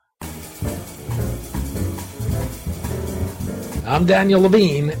I'm Daniel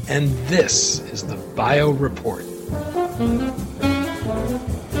Levine, and this is the Bio Report.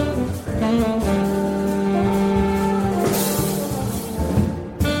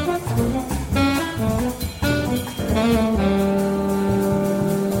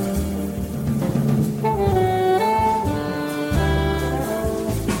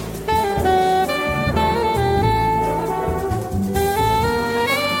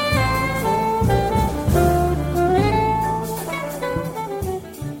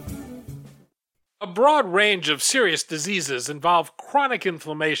 A broad range of serious diseases involve chronic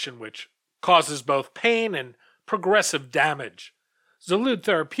inflammation, which causes both pain and progressive damage. Xalud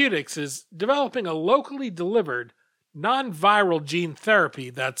Therapeutics is developing a locally delivered, non-viral gene therapy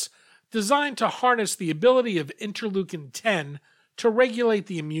that's designed to harness the ability of interleukin-10 to regulate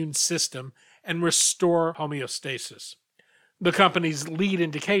the immune system and restore homeostasis. The company's lead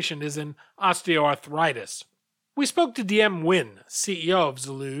indication is in osteoarthritis. We spoke to Diem Nguyen, CEO of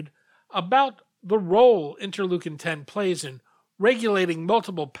Xalud, about the role interleukin-10 plays in regulating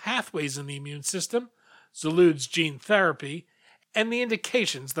multiple pathways in the immune system, Xalud's gene therapy, and the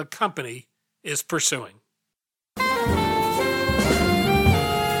indications the company is pursuing.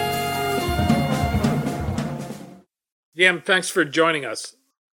 Diem, thanks for joining us.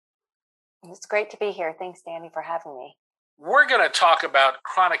 It's great to be here. Thanks, Danny, for having me. We're going to talk about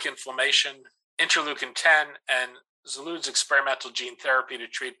chronic inflammation, interleukin-10, and Xalud's experimental gene therapy to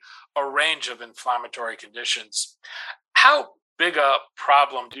treat a range of inflammatory conditions. How big a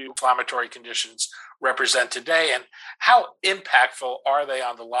problem do inflammatory conditions represent today, and how impactful are they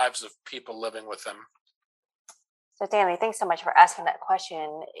on the lives of people living with them? So, Danny, thanks so much for asking that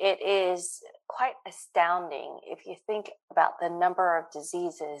question. It is quite astounding if you think about the number of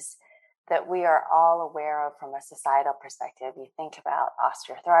diseases that we are all aware of from a societal perspective. You think about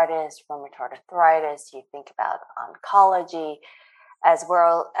osteoarthritis, rheumatoid arthritis, you think about oncology, as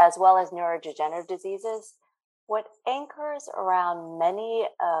well as neurodegenerative diseases. What anchors around many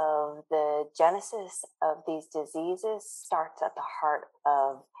of the genesis of these diseases starts at the heart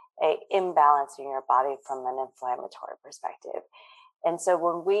of an imbalance in your body from an inflammatory perspective. And so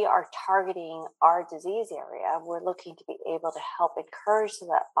when we are targeting our disease area, we're looking to be able to help encourage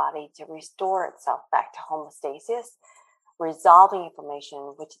that body to restore itself back to homeostasis, resolving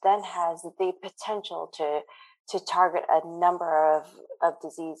inflammation, which then has the potential to target a number of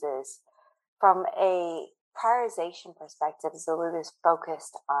diseases. From a prioritization perspective, Xalud is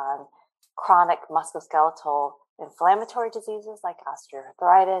focused on chronic musculoskeletal inflammatory diseases like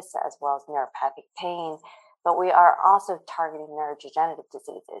osteoarthritis, as well as neuropathic pain, but we are also targeting neurodegenerative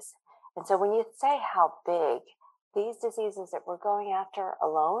diseases. And so when you say how big, these diseases that we're going after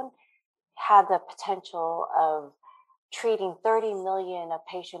alone have the potential of treating 30 million of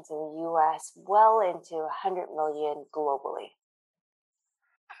patients in the US, well into 100 million globally.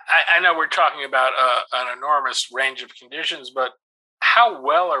 I know we're talking about an enormous range of conditions, but how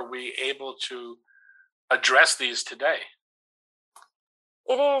well are we able to address these today?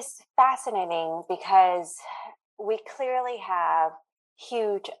 It is fascinating because we clearly have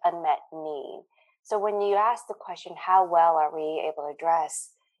huge unmet need. So when you ask the question, how well are we able to address,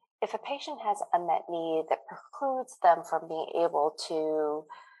 if a patient has unmet need that precludes them from being able to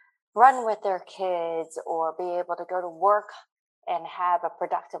run with their kids or be able to go to work and have a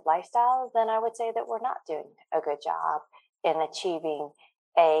productive lifestyle, then I would say that we're not doing a good job in achieving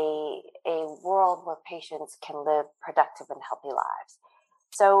a world where patients can live productive and healthy lives.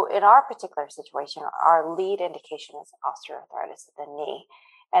 So in our particular situation, our lead indication is osteoarthritis of the knee.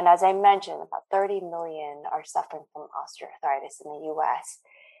 And as I mentioned, about 30 million are suffering from osteoarthritis in the US.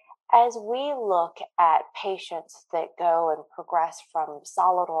 As we look at patients that go and progress from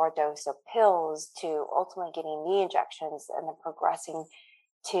solid oral dose of pills to ultimately getting knee injections and then progressing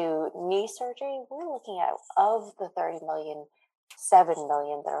to knee surgery, we're looking at, of the 30 million, 7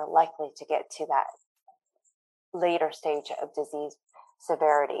 million that are likely to get to that later stage of disease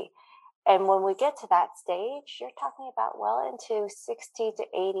severity. And when we get to that stage, you're talking about well into 60 to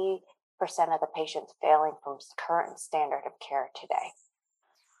 80% of the patients failing from current standard of care today.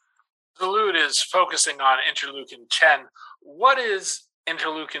 Xalud is focusing on interleukin-10. What is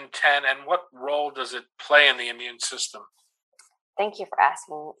interleukin-10 and what role does it play in the immune system? Thank you for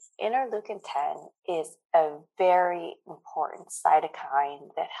asking. Interleukin-10 is a very important cytokine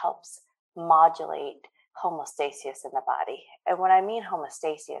that helps modulate homeostasis in the body. And when I mean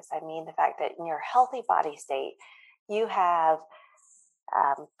homeostasis, I mean the fact that in your healthy body state, you have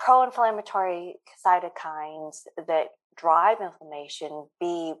pro-inflammatory cytokines that drive inflammation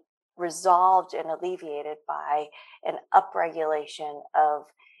be resolved and alleviated by an upregulation of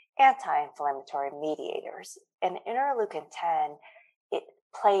anti-inflammatory mediators. And interleukin 10, it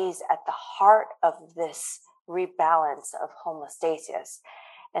plays at the heart of this rebalance of homeostasis.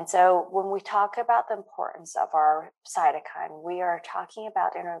 And so when we talk about the importance of our cytokine, we are talking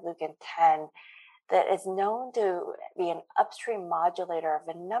about interleukin 10 that is known to be an upstream modulator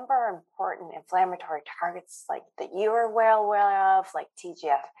of a number of important inflammatory targets like that you are well aware of, like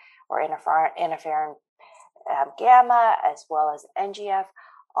TGF or interferon gamma, as well as NGF.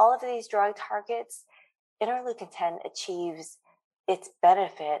 All of these drug targets, interleukin 10 achieves its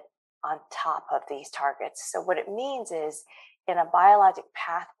benefit on top of these targets. So what it means is in a biologic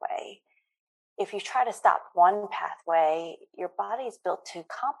pathway, if you try to stop one pathway, your body is built to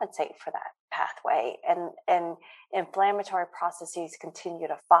compensate for that pathway, and inflammatory processes continue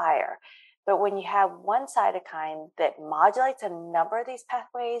to fire. But when you have one cytokine that modulates a number of these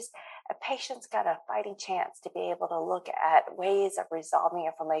pathways, a patient's got a fighting chance to be able to look at ways of resolving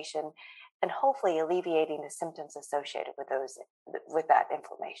inflammation and hopefully alleviating the symptoms associated with that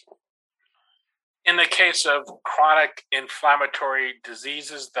inflammation. In the case of chronic inflammatory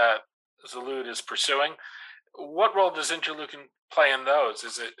diseases that Xalud is pursuing, what role does interleukin play in those?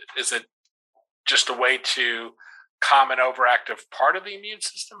 Is it just a way to calm an overactive part of the immune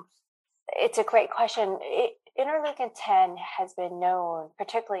system? It's a great question. Interleukin 10 has been known,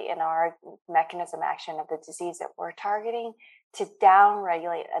 particularly in our mechanism action of the disease that we're targeting, to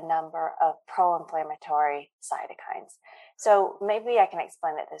downregulate a number of pro-inflammatory cytokines. So maybe I can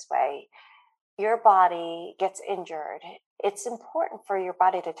explain it this way. Your body gets injured. It's important for your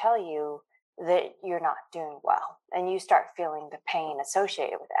body to tell you that you're not doing well, and you start feeling the pain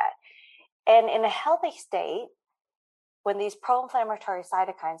associated with that. And in a healthy state, when these pro-inflammatory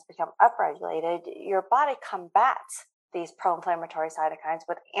cytokines become upregulated, your body combats these pro-inflammatory cytokines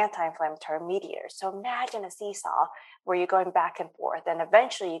with anti-inflammatory mediators. So imagine a seesaw where you're going back and forth, and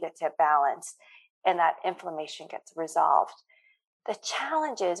eventually you get to a balance, and that inflammation gets resolved. The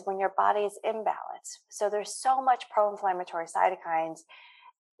challenge is when your body is imbalanced. So there's so much pro-inflammatory cytokines,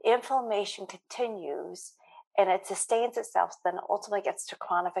 inflammation continues, and it sustains itself, then ultimately gets to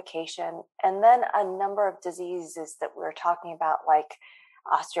chronification, and then a number of diseases that we're talking about, like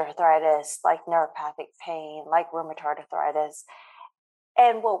osteoarthritis, like neuropathic pain, like rheumatoid arthritis.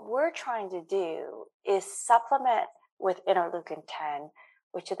 And what we're trying to do is supplement with interleukin 10,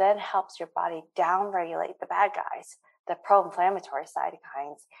 which then helps your body downregulate the bad guys, the pro-inflammatory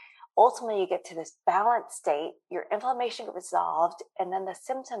cytokines. Ultimately, you get to this balanced state, your inflammation gets resolved, and then the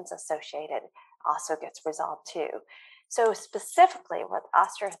symptoms associated also gets resolved too. So specifically with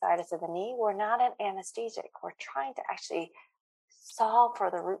osteoarthritis of the knee, we're not an anesthetic. We're trying to actually solve for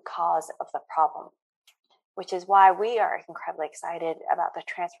the root cause of the problem, which is why we are incredibly excited about the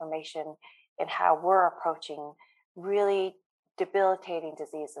transformation in how we're approaching really debilitating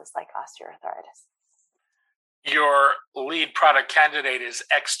diseases like osteoarthritis. Your lead product candidate is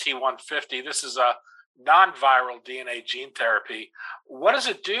XT150. This is a non-viral DNA gene therapy. What does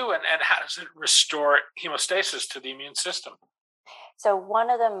it do, and how does it restore homeostasis to the immune system? So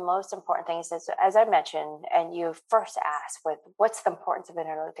one of the most important things is, as I mentioned, and you first asked with what's the importance of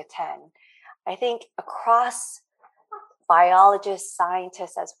interleukin 10, I think across biologists,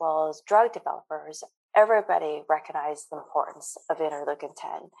 scientists, as well as drug developers, everybody recognizes the importance of interleukin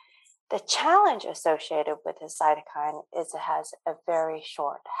 10. The challenge associated with this cytokine is it has a very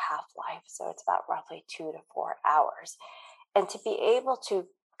short half-life, so it's about roughly 2 to 4 hours. And to be able to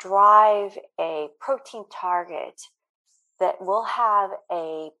drive a protein target that will have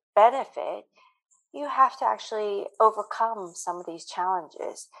a benefit, you have to actually overcome some of these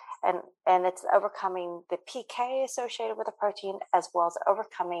challenges. And it's overcoming the PK associated with the protein, as well as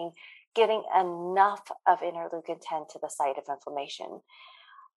overcoming getting enough of interleukin 10 to the site of inflammation.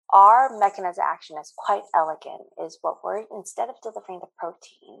 Our mechanism of action is quite elegant, is what we're, instead of delivering the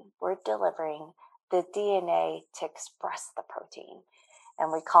protein, we're delivering the DNA to express the protein.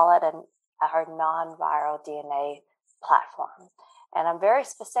 And we call it our non-viral DNA platform. And I'm very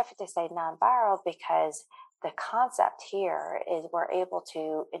specific to say non-viral because the concept here is we're able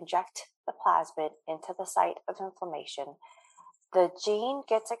to inject the plasmid into the site of inflammation. The gene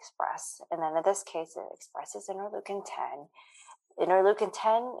gets expressed, and then in this case, it expresses interleukin 10. Interleukin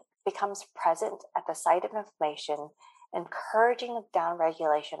 10 becomes present at the site of inflammation, encouraging the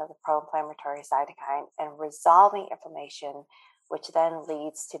downregulation of the pro-inflammatory cytokine and resolving inflammation, which then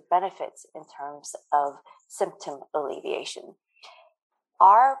leads to benefits in terms of symptom alleviation.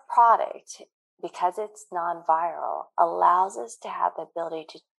 Our product, because it's non-viral, allows us to have the ability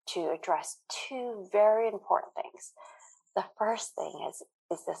to address two very important things. The first thing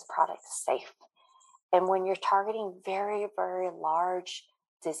is this product safe? And when you're targeting very, very large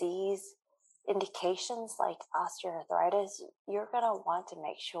disease indications like osteoarthritis, you're going to want to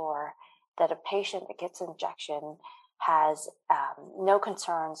make sure that a patient that gets injection has no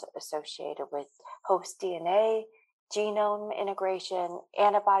concerns associated with host DNA, genome integration,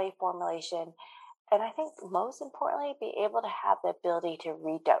 antibody formulation, and I think most importantly, be able to have the ability to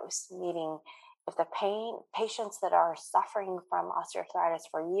redose, meaning if the patients that are suffering from osteoarthritis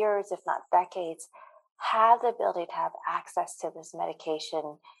for years, if not decades, have the ability to have access to this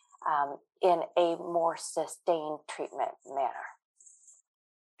medication in a more sustained treatment manner.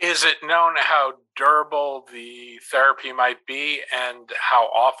 Is it known how durable the therapy might be and how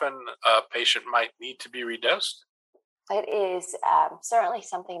often a patient might need to be redosed? It is certainly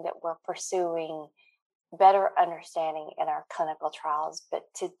something that we're pursuing better understanding in our clinical trials, but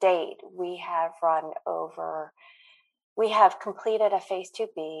to date, we have completed a phase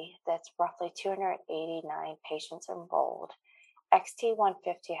 2B that's roughly 289 patients enrolled.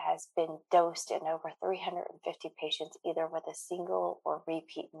 XT150 has been dosed in over 350 patients, either with a single or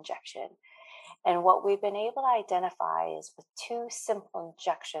repeat injection. And what we've been able to identify is with 2 simple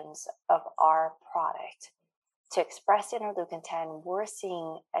injections of our product to express interleukin 10, we're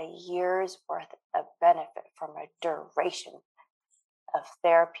seeing a year's worth of benefit from a duration of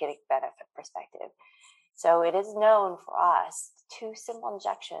therapeutic benefit perspective. So it is known for us, 2 simple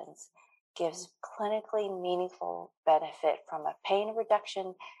injections gives clinically meaningful benefit from a pain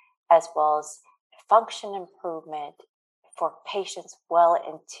reduction as well as function improvement for patients well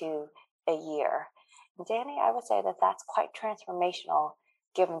into a year. And Danny, I would say that that's quite transformational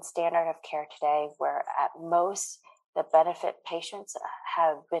given standard of care today, where at most the benefit patients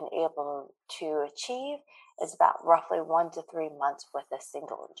have been able to achieve is about roughly 1 to 3 months with a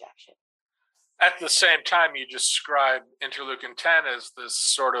single injection. At the same time, you describe interleukin 10 as this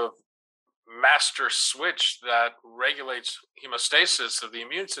sort of master switch that regulates homeostasis of the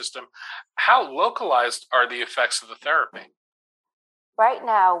immune system. How localized are the effects of the therapy? Right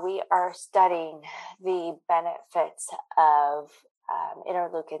now, we are studying the benefits of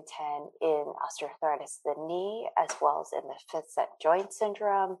interleukin 10 in osteoarthritis of the knee, as well as in the fifth-set joint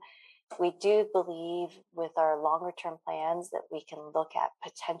syndrome. We do believe with our longer term plans that we can look at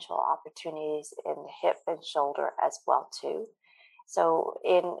potential opportunities in the hip and shoulder as well too. So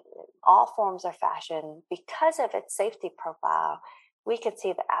in all forms or fashion, because of its safety profile, we can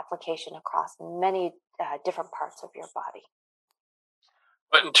see the application across many different parts of your body.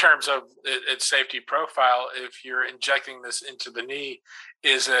 But in terms of its safety profile, if you're injecting this into the knee,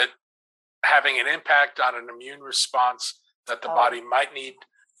 is it having an impact on an immune response that the body might need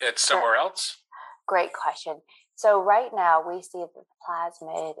it somewhere else? Great question. So right now we see that the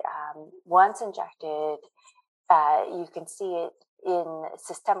plasmid, once injected, you can see it in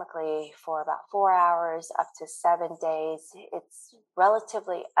systemically for about 4 hours up to 7 days. It's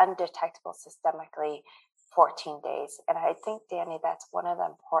relatively undetectable systemically 14 days. And I think, Danny, that's one of the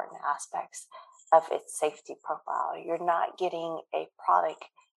important aspects of its safety profile. You're not getting a product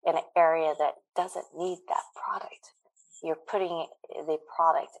in an area that doesn't need that product. You're putting the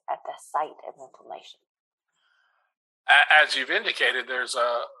product at the site of inflammation. As you've indicated, there's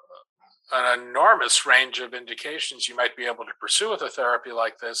an enormous range of indications you might be able to pursue with a therapy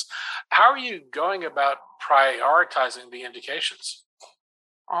like this. How are you going about prioritizing the indications?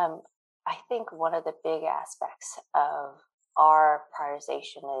 I think one of the big aspects of our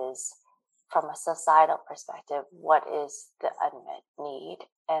prioritization is, from a societal perspective, what is the unmet need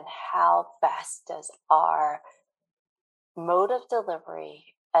and how best does our mode of delivery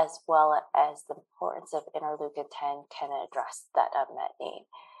as well as the importance of interleukin 10 can address that unmet need.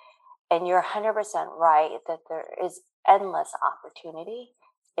 And you're 100% right that there is endless opportunity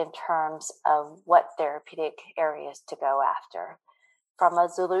in terms of what therapeutic areas to go after. From a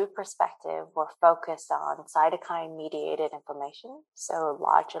Xalud perspective, we're focused on cytokine-mediated inflammation, so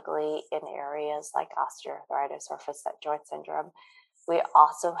logically in areas like osteoarthritis or fifth-set joint syndrome. We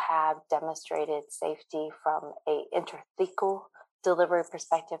also have demonstrated safety from a intrathecal delivery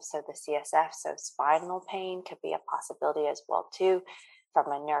perspective, so the CSF, so spinal pain could be a possibility as well too.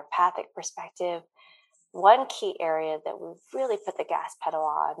 From a neuropathic perspective, one key area that we've really put the gas pedal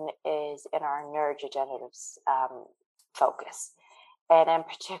on is in our neurodegenerative focus. And in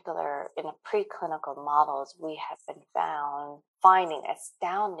particular, in the preclinical models, we have been finding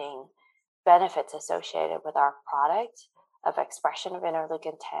astounding benefits associated with our product of expression of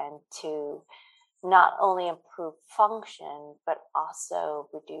interleukin 10 to not only improve function, but also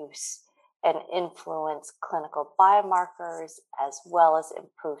reduce and influence clinical biomarkers as well as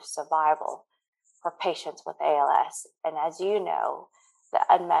improve survival for patients with ALS. And as you know, the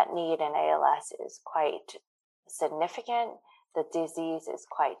unmet need in ALS is quite significant. the disease is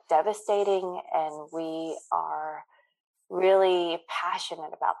quite devastating, and we are really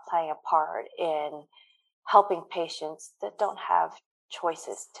passionate about playing a part in helping patients that don't have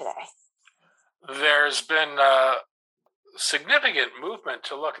choices today. There's been significant movement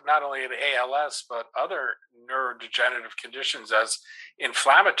to look not only at ALS, but other neurodegenerative conditions as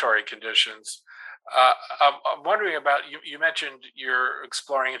inflammatory conditions. I'm wondering about, you mentioned you're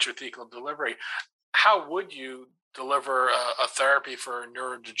exploring intrathecal delivery. How would you deliver a therapy for a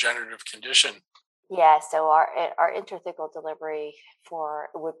neurodegenerative condition? Yeah, so our intrathecal delivery for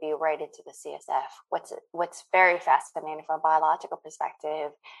would be right into the CSF. What's very fascinating from a biological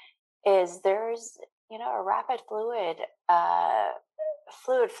perspective is there's a rapid fluid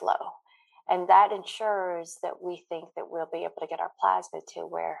flow, and that ensures that we think that we'll be able to get our plasma to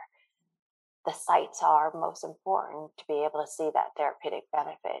where the sites are most important to be able to see that therapeutic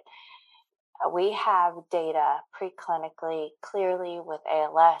benefit. We have data preclinically clearly with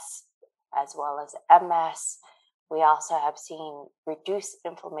ALS as well as MS. We also have seen reduced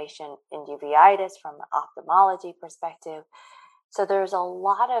inflammation in uveitis from an ophthalmology perspective. So there's a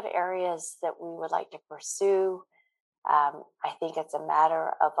lot of areas that we would like to pursue. I think it's a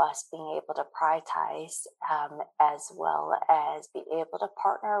matter of us being able to prioritize as well as be able to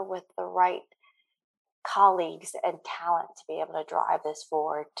partner with the right colleagues and talent to be able to drive this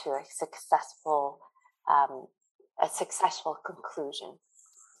forward to a successful conclusion.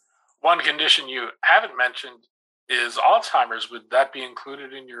 One condition you haven't mentioned is Alzheimer's. Would that be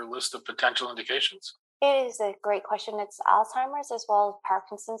included in your list of potential indications? It is a great question. It's Alzheimer's as well as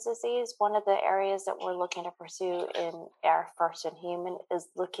Parkinson's disease. One of the areas that we're looking to pursue in our first in human is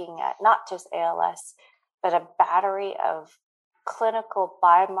looking at not just ALS, but a battery of clinical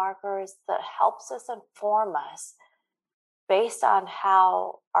biomarkers that helps us inform us based on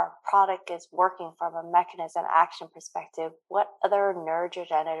how our product is working from a mechanism action perspective, what other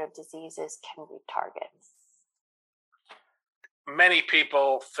neurodegenerative diseases can we target? Many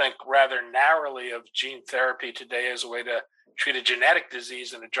people think rather narrowly of gene therapy today as a way to treat a genetic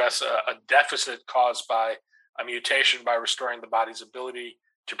disease and address a deficit caused by a mutation by restoring the body's ability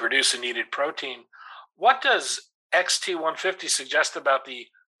to produce a needed protein. What does XT150 suggest about the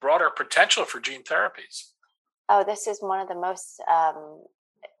broader potential for gene therapies? Oh, this is one of the most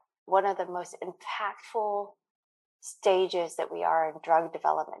impactful stages that we are in drug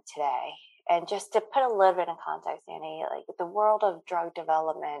development today. And just to put a little bit in context, Annie, like the world of drug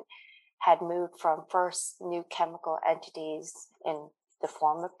development had moved from first new chemical entities in the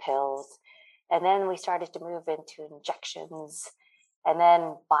form of pills, and then we started to move into injections, and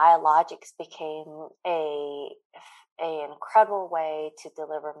then biologics became a incredible way to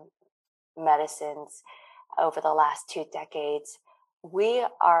deliver medicines over the last 2 decades. We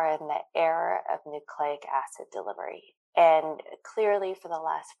are in the era of nucleic acid delivery. And clearly for the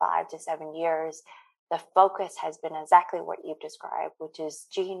last 5 to 7 years, the focus has been exactly what you've described, which is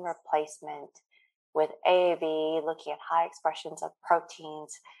gene replacement with AAV, looking at high expressions of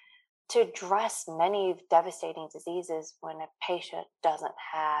proteins to address many devastating diseases when a patient doesn't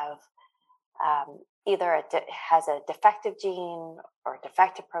have either has a defective gene or a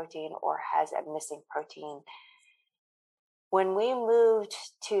defective protein or has a missing protein. When we moved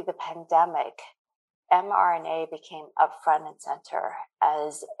to the pandemic, mRNA became up front and center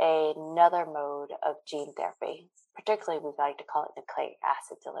as another mode of gene therapy. Particularly, we like to call it nucleic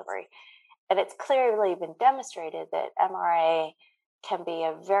acid delivery. And it's clearly been demonstrated that mRNA can be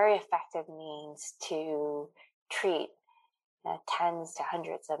a very effective means to treat tens to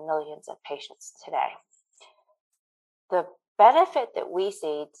hundreds of millions of patients today. The benefit that we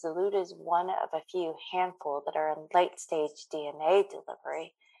see, Xalud is one of a few handful that are in late stage DNA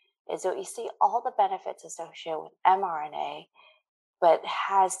delivery, is that you see all the benefits associated with mRNA, but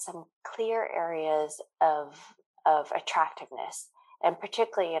has some clear areas of attractiveness. And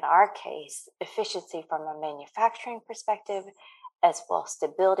particularly in our case, efficiency from a manufacturing perspective, as well as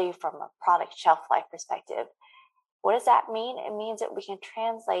stability from a product shelf life perspective. What does that mean? It means that we can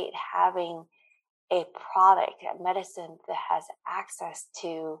translate having a product, a medicine that has access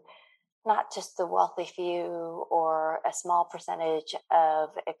to not just the wealthy few or a small percentage of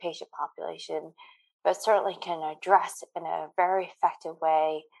a patient population, but certainly can address in a very effective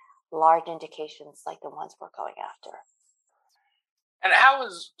way large indications like the ones we're going after. And how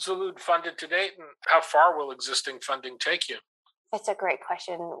is Xalud funded to date, and how far will existing funding take you? It's a great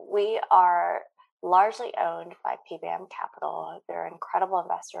question. We are largely owned by PBM Capital. They're incredible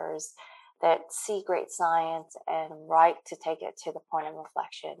investors that see great science and right to take it to the point of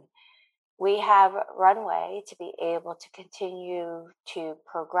inflection. We have runway to be able to continue to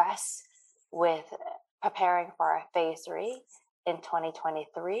progress with preparing for our phase 3 in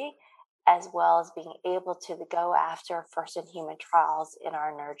 2023, as well as being able to go after first-in-human trials in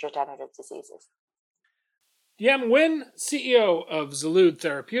our neurodegenerative diseases. Diem Nguyen, CEO of Xalud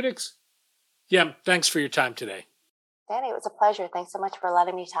Therapeutics. Diem, thanks for your time today. Danny, it was a pleasure. Thanks so much for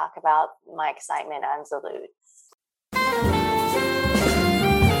letting me talk about my excitement on Xalud.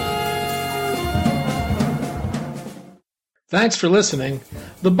 Thanks for listening.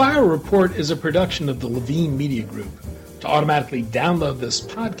 The Bio Report is a production of the Levine Media Group. To automatically download this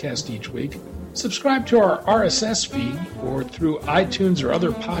podcast each week, subscribe to our RSS feed or through iTunes or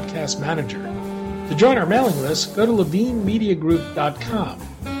other podcast manager. To join our mailing list, go to levinemediagroup.com.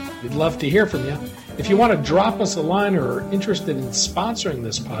 We'd love to hear from you. If you want to drop us a line or are interested in sponsoring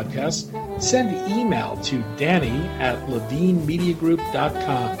this podcast, send email to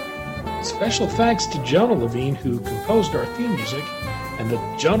danny@levinemediagroup.com. Special thanks to Jonah Levine, who composed our theme music, and the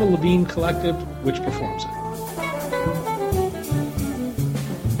Jonah Levine Collective, which performs it.